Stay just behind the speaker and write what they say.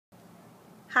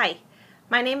Hi,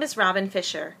 my name is Robyn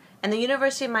Fisher, and the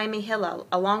University of Miami Hillel,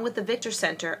 along with the Victor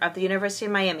Center of the University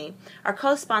of Miami, are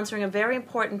co-sponsoring a very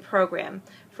important program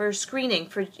for screening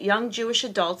for young Jewish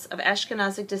adults of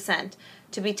Ashkenazic descent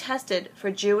to be tested for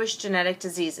Jewish genetic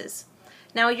diseases.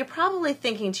 Now, you're probably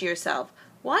thinking to yourself,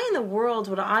 why in the world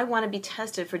would I want to be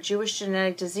tested for Jewish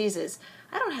genetic diseases?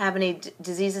 I don't have any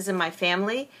diseases in my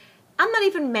family. I'm not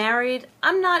even married.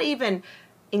 I'm not even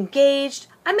engaged.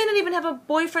 I may not even have a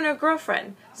boyfriend or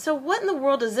girlfriend. So what in the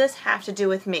world does this have to do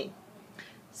with me?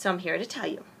 So I'm here to tell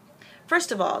you.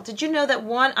 First of all, did you know that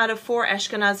 1 out of 4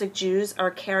 Ashkenazic Jews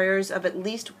are carriers of at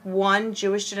least one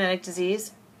Jewish genetic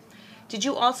disease? Did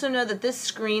you also know that this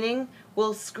screening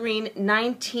will screen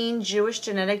 19 Jewish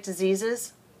genetic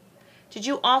diseases? Did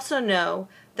you also know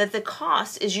that the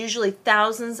cost is usually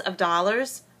thousands of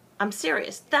dollars? I'm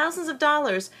serious, thousands of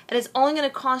dollars, and it's only going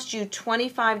to cost you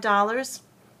 $25?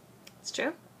 It's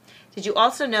true. Did you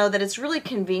also know that it's really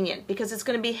convenient because it's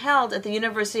going to be held at the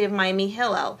University of Miami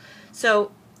Hillel,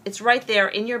 so it's right there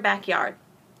in your backyard.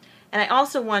 And I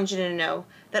also wanted you to know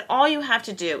that all you have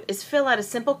to do is fill out a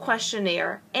simple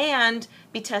questionnaire and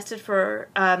be tested for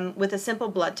with a simple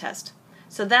blood test.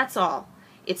 So that's all.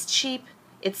 It's cheap,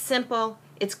 it's simple,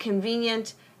 it's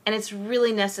convenient, and it's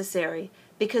really necessary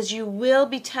because you will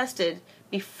be tested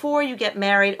before you get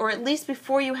married or at least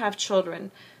before you have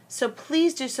children. So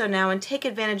please do so now and take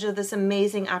advantage of this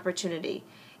amazing opportunity.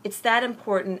 It's that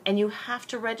important, and you have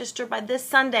to register by this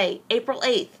Sunday, April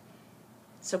 8th.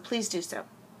 So please do so.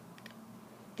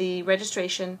 The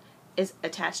registration is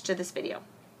attached to this video.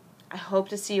 I hope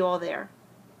to see you all there.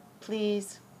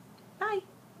 Please. Bye.